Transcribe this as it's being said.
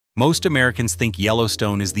Most Americans think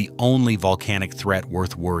Yellowstone is the only volcanic threat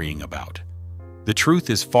worth worrying about. The truth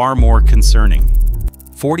is far more concerning.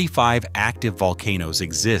 45 active volcanoes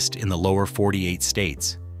exist in the lower 48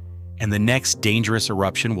 states, and the next dangerous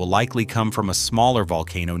eruption will likely come from a smaller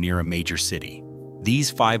volcano near a major city.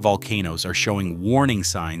 These 5 volcanoes are showing warning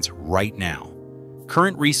signs right now.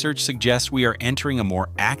 Current research suggests we are entering a more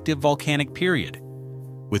active volcanic period,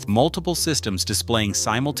 with multiple systems displaying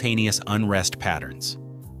simultaneous unrest patterns.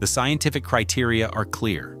 The scientific criteria are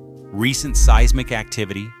clear. Recent seismic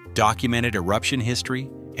activity, documented eruption history,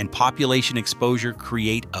 and population exposure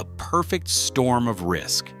create a perfect storm of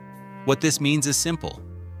risk. What this means is simple.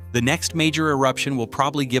 The next major eruption will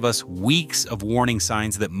probably give us weeks of warning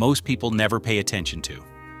signs that most people never pay attention to.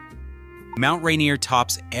 Mount Rainier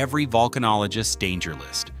tops every volcanologist's danger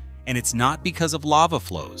list, and it's not because of lava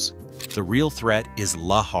flows. The real threat is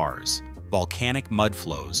lahars, volcanic mud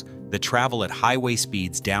flows that travel at highway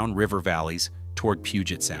speeds down river valleys toward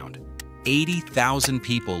Puget Sound. 80,000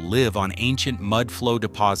 people live on ancient mud flow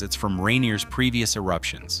deposits from Rainier's previous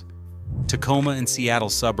eruptions. Tacoma and Seattle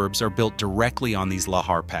suburbs are built directly on these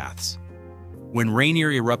lahar paths. When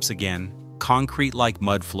Rainier erupts again, concrete-like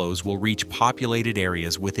mud flows will reach populated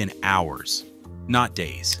areas within hours, not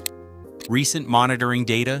days. Recent monitoring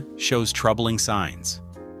data shows troubling signs.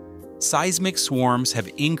 Seismic swarms have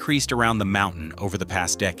increased around the mountain over the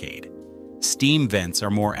past decade. Steam vents are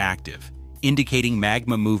more active, indicating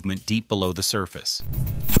magma movement deep below the surface.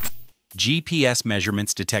 GPS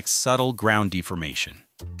measurements detect subtle ground deformation.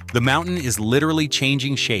 The mountain is literally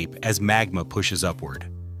changing shape as magma pushes upward.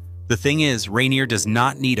 The thing is, Rainier does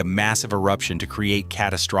not need a massive eruption to create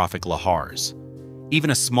catastrophic lahars. Even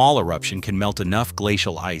a small eruption can melt enough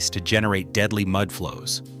glacial ice to generate deadly mud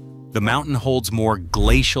flows. The mountain holds more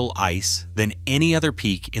glacial ice than any other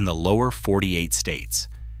peak in the lower 48 states.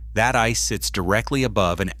 That ice sits directly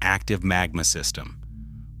above an active magma system.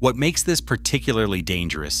 What makes this particularly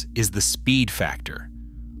dangerous is the speed factor.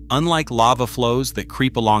 Unlike lava flows that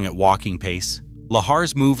creep along at walking pace,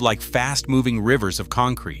 lahars move like fast-moving rivers of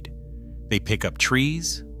concrete. They pick up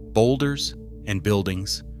trees, boulders, and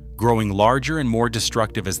buildings, growing larger and more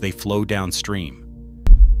destructive as they flow downstream.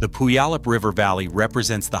 The Puyallup River Valley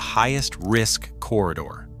represents the highest risk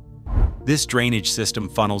corridor. This drainage system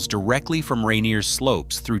funnels directly from Rainier's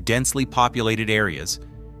slopes through densely populated areas,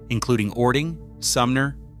 including Orting,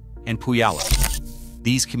 Sumner, and Puyallup.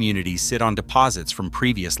 These communities sit on deposits from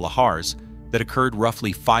previous lahars that occurred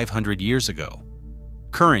roughly 500 years ago.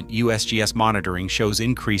 Current USGS monitoring shows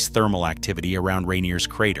increased thermal activity around Rainier's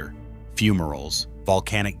crater. Fumaroles,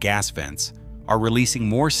 volcanic gas vents, are releasing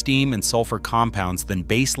more steam and sulfur compounds than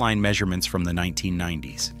baseline measurements from the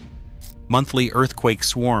 1990s. Monthly earthquake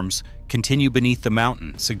swarms continue beneath the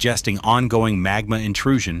mountain, suggesting ongoing magma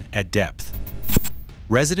intrusion at depth.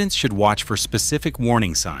 Residents should watch for specific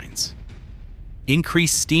warning signs.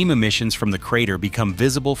 Increased steam emissions from the crater become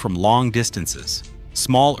visible from long distances.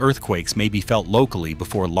 Small earthquakes may be felt locally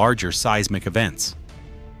before larger seismic events.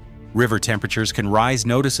 River temperatures can rise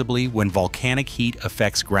noticeably when volcanic heat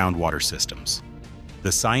affects groundwater systems.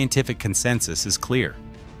 The scientific consensus is clear.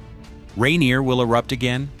 Rainier will erupt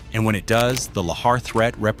again, and when it does, the lahar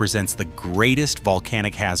threat represents the greatest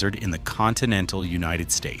volcanic hazard in the continental United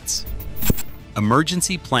States.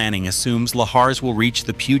 Emergency planning assumes lahars will reach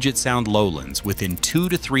the Puget Sound lowlands within 2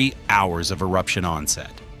 to 3 hours of eruption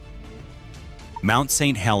onset. Mount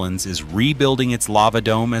St. Helens is rebuilding its lava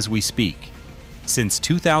dome as we speak. Since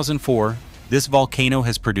 2004, this volcano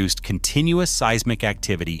has produced continuous seismic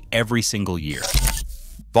activity every single year.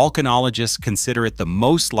 Volcanologists consider it the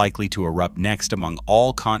most likely to erupt next among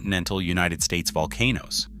all continental United States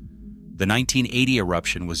volcanoes. The 1980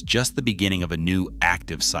 eruption was just the beginning of a new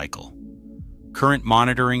active cycle. Current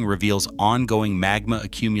monitoring reveals ongoing magma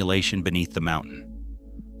accumulation beneath the mountain.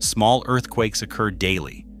 Small earthquakes occur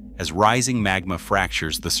daily as rising magma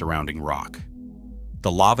fractures the surrounding rock.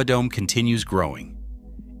 The lava dome continues growing,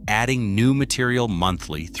 adding new material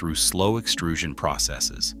monthly through slow extrusion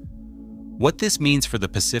processes. What this means for the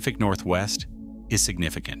Pacific Northwest is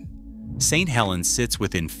significant. St. Helens sits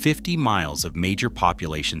within 50 miles of major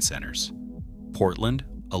population centers. Portland,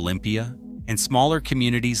 Olympia, and smaller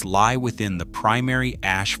communities lie within the primary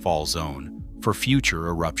ash fall zone for future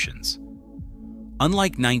eruptions.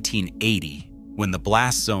 Unlike 1980, when the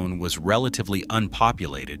blast zone was relatively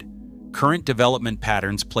unpopulated, current development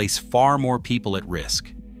patterns place far more people at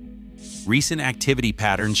risk. Recent activity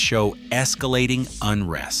patterns show escalating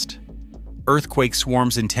unrest. Earthquake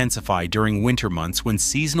swarms intensify during winter months when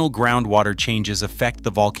seasonal groundwater changes affect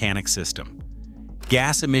the volcanic system.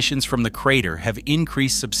 Gas emissions from the crater have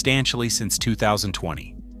increased substantially since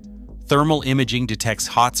 2020. Thermal imaging detects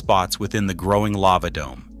hot spots within the growing lava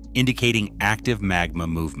dome, indicating active magma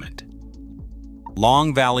movement.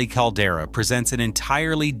 Long Valley Caldera presents an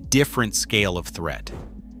entirely different scale of threat.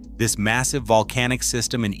 This massive volcanic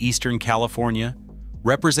system in eastern California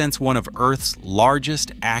represents one of Earth's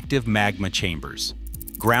largest active magma chambers.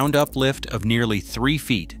 Ground uplift of nearly 3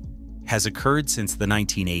 feet has occurred since the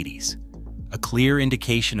 1980s, a clear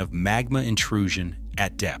indication of magma intrusion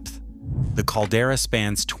at depth. The caldera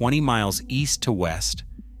spans 20 miles east to west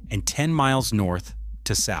and 10 miles north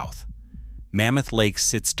to south. Mammoth Lake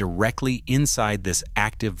sits directly inside this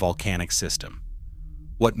active volcanic system.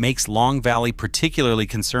 What makes Long Valley particularly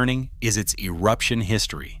concerning is its eruption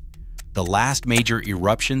history. The last major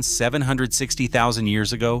eruption 760,000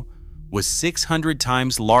 years ago was 600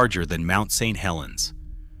 times larger than Mount St. Helens.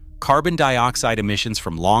 Carbon dioxide emissions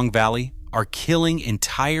from Long Valley are killing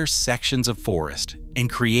entire sections of forest and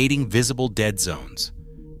creating visible dead zones.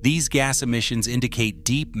 These gas emissions indicate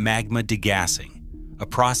deep magma degassing, a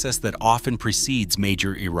process that often precedes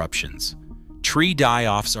major eruptions. Tree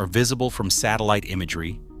die-offs are visible from satellite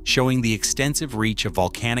imagery, showing the extensive reach of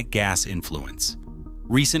volcanic gas influence.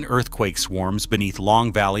 Recent earthquake swarms beneath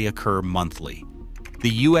Long Valley occur monthly.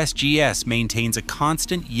 The USGS maintains a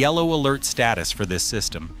constant yellow alert status for this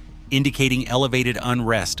system, indicating elevated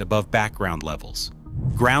unrest above background levels.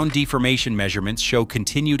 Ground deformation measurements show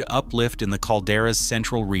continued uplift in the caldera's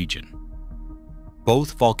central region.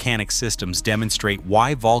 Both volcanic systems demonstrate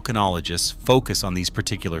why volcanologists focus on these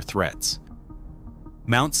particular threats.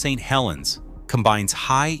 Mount St. Helens combines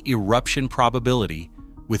high eruption probability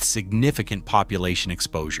with significant population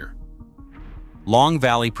exposure. Long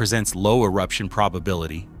Valley presents low eruption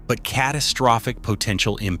probability, but catastrophic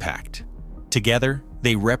potential impact. Together,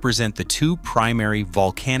 they represent the two primary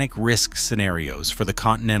volcanic risk scenarios for the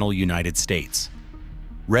continental United States.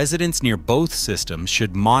 Residents near both systems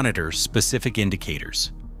should monitor specific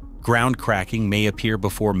indicators. Ground cracking may appear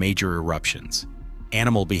before major eruptions.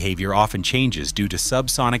 Animal behavior often changes due to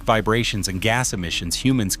subsonic vibrations and gas emissions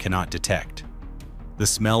humans cannot detect. The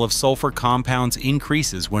smell of sulfur compounds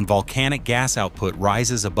increases when volcanic gas output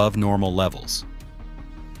rises above normal levels.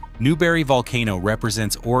 Newberry Volcano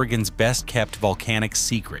represents Oregon's best-kept volcanic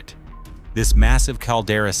secret. This massive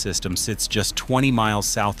caldera system sits just 20 miles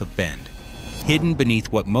south of Bend, hidden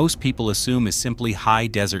beneath what most people assume is simply high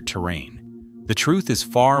desert terrain. The truth is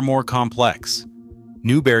far more complex.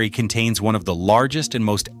 Newberry contains one of the largest and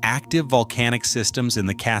most active volcanic systems in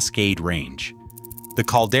the Cascade Range. The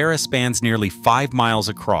caldera spans nearly 5 miles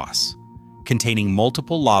across, containing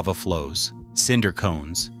multiple lava flows, cinder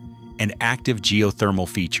cones, and active geothermal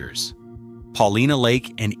features. Paulina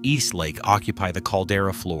Lake and East Lake occupy the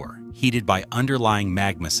caldera floor, heated by underlying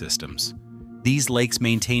magma systems. These lakes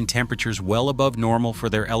maintain temperatures well above normal for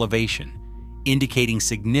their elevation, indicating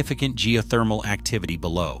significant geothermal activity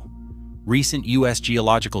below. Recent U.S.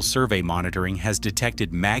 Geological Survey monitoring has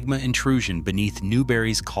detected magma intrusion beneath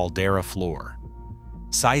Newberry's caldera floor.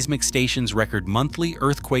 Seismic stations record monthly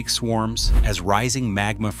earthquake swarms as rising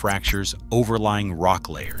magma fractures overlying rock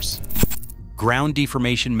layers. Ground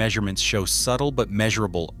deformation measurements show subtle but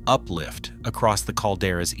measurable uplift across the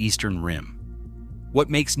caldera's eastern rim. What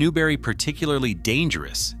makes Newberry particularly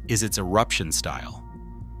dangerous is its eruption style.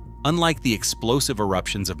 Unlike the explosive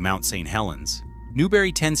eruptions of Mount St. Helens,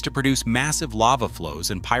 Newberry tends to produce massive lava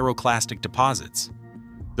flows and pyroclastic deposits.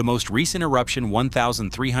 The most recent eruption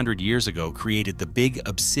 1,300 years ago created the Big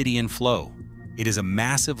Obsidian Flow. It is a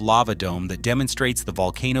massive lava dome that demonstrates the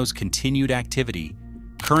volcano's continued activity.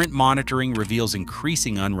 Current monitoring reveals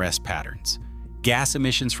increasing unrest patterns. Gas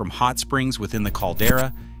emissions from hot springs within the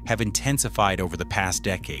caldera have intensified over the past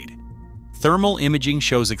decade. Thermal imaging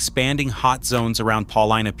shows expanding hot zones around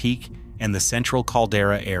Paulina Peak and the central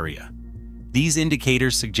caldera area. These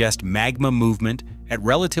indicators suggest magma movement at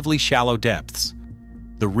relatively shallow depths.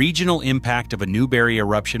 The regional impact of a Newberry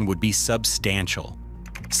eruption would be substantial.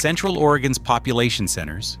 Central Oregon's population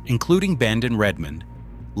centers, including Bend and Redmond,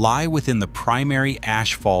 lie within the primary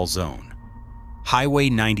ashfall zone.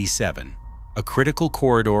 Highway 97, a critical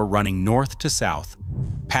corridor running north to south,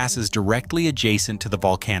 passes directly adjacent to the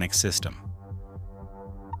volcanic system.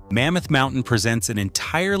 Mammoth Mountain presents an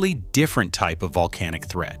entirely different type of volcanic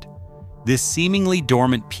threat. This seemingly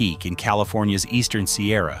dormant peak in California's eastern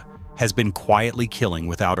Sierra has been quietly killing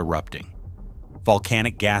without erupting.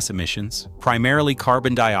 Volcanic gas emissions, primarily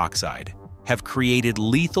carbon dioxide, have created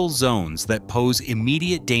lethal zones that pose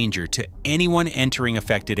immediate danger to anyone entering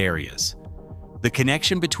affected areas. The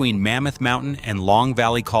connection between Mammoth Mountain and Long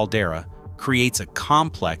Valley Caldera creates a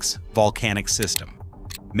complex volcanic system.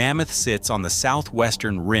 Mammoth sits on the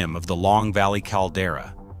southwestern rim of the Long Valley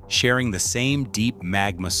Caldera, sharing the same deep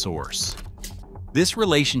magma source. This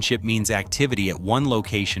relationship means activity at one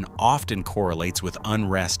location often correlates with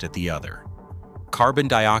unrest at the other. Carbon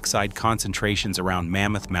dioxide concentrations around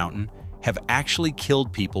Mammoth Mountain have actually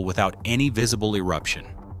killed people without any visible eruption.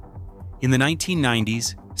 In the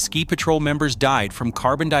 1990s, ski patrol members died from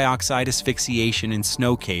carbon dioxide asphyxiation in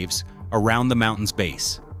snow caves around the mountain's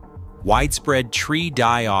base. Widespread tree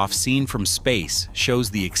die-off seen from space shows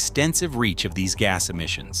the extensive reach of these gas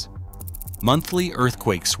emissions. Monthly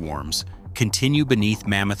earthquake swarms continue beneath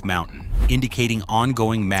Mammoth Mountain, indicating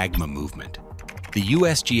ongoing magma movement. The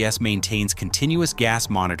USGS maintains continuous gas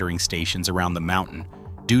monitoring stations around the mountain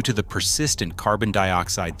due to the persistent carbon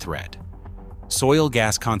dioxide threat. Soil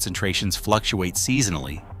gas concentrations fluctuate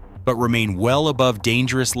seasonally, but remain well above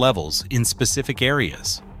dangerous levels in specific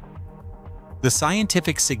areas. The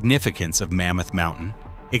scientific significance of Mammoth Mountain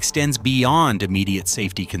extends beyond immediate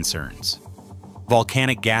safety concerns.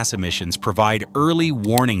 Volcanic gas emissions provide early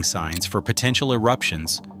warning signs for potential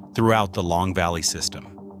eruptions throughout the Long Valley system.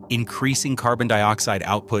 Increasing carbon dioxide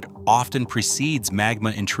output often precedes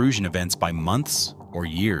magma intrusion events by months or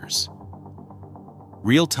years.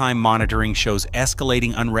 Real-time monitoring shows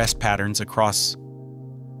escalating unrest patterns across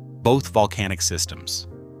both volcanic systems.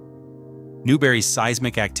 Newberry's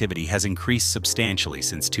seismic activity has increased substantially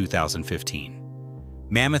since 2015.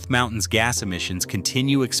 Mammoth Mountain's gas emissions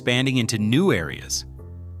continue expanding into new areas,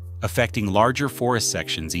 affecting larger forest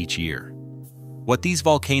sections each year. What these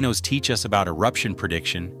volcanoes teach us about eruption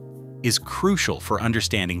prediction is crucial for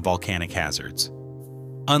understanding volcanic hazards.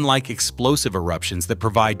 Unlike explosive eruptions that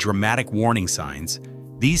provide dramatic warning signs,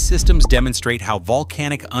 these systems demonstrate how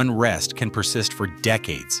volcanic unrest can persist for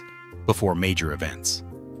decades before major events.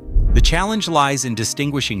 The challenge lies in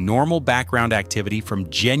distinguishing normal background activity from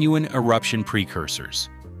genuine eruption precursors.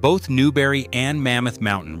 Both Newberry and Mammoth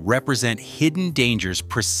Mountain represent hidden dangers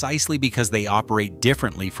precisely because they operate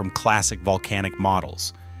differently from classic volcanic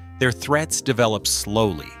models. Their threats develop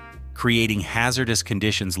slowly, creating hazardous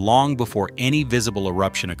conditions long before any visible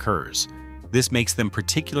eruption occurs. This makes them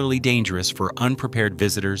particularly dangerous for unprepared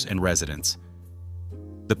visitors and residents.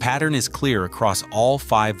 The pattern is clear across all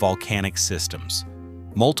 5 volcanic systems.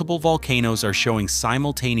 Multiple volcanoes are showing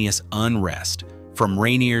simultaneous unrest, from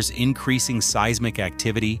Rainier's increasing seismic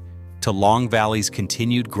activity to Long Valley's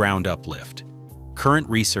continued ground uplift. Current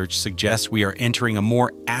research suggests we are entering a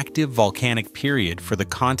more active volcanic period for the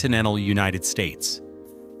continental United States.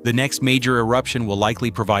 The next major eruption will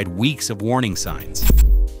likely provide weeks of warning signs.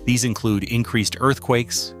 These include increased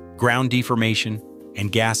earthquakes, ground deformation,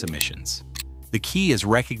 and gas emissions. The key is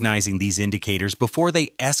recognizing these indicators before they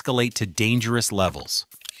escalate to dangerous levels.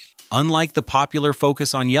 Unlike the popular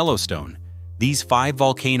focus on Yellowstone, these 5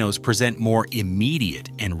 volcanoes present more immediate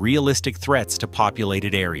and realistic threats to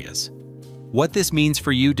populated areas. What this means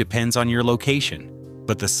for you depends on your location,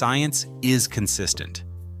 but the science is consistent.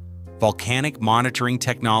 Volcanic monitoring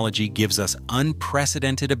technology gives us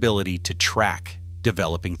unprecedented ability to track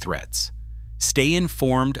developing threats. Stay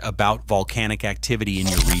informed about volcanic activity in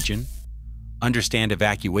your region, understand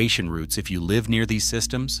evacuation routes if you live near these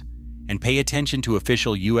systems, and pay attention to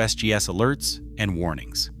official USGS alerts and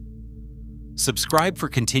warnings. Subscribe for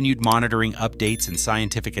continued monitoring updates and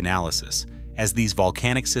scientific analysis as these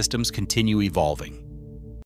volcanic systems continue evolving.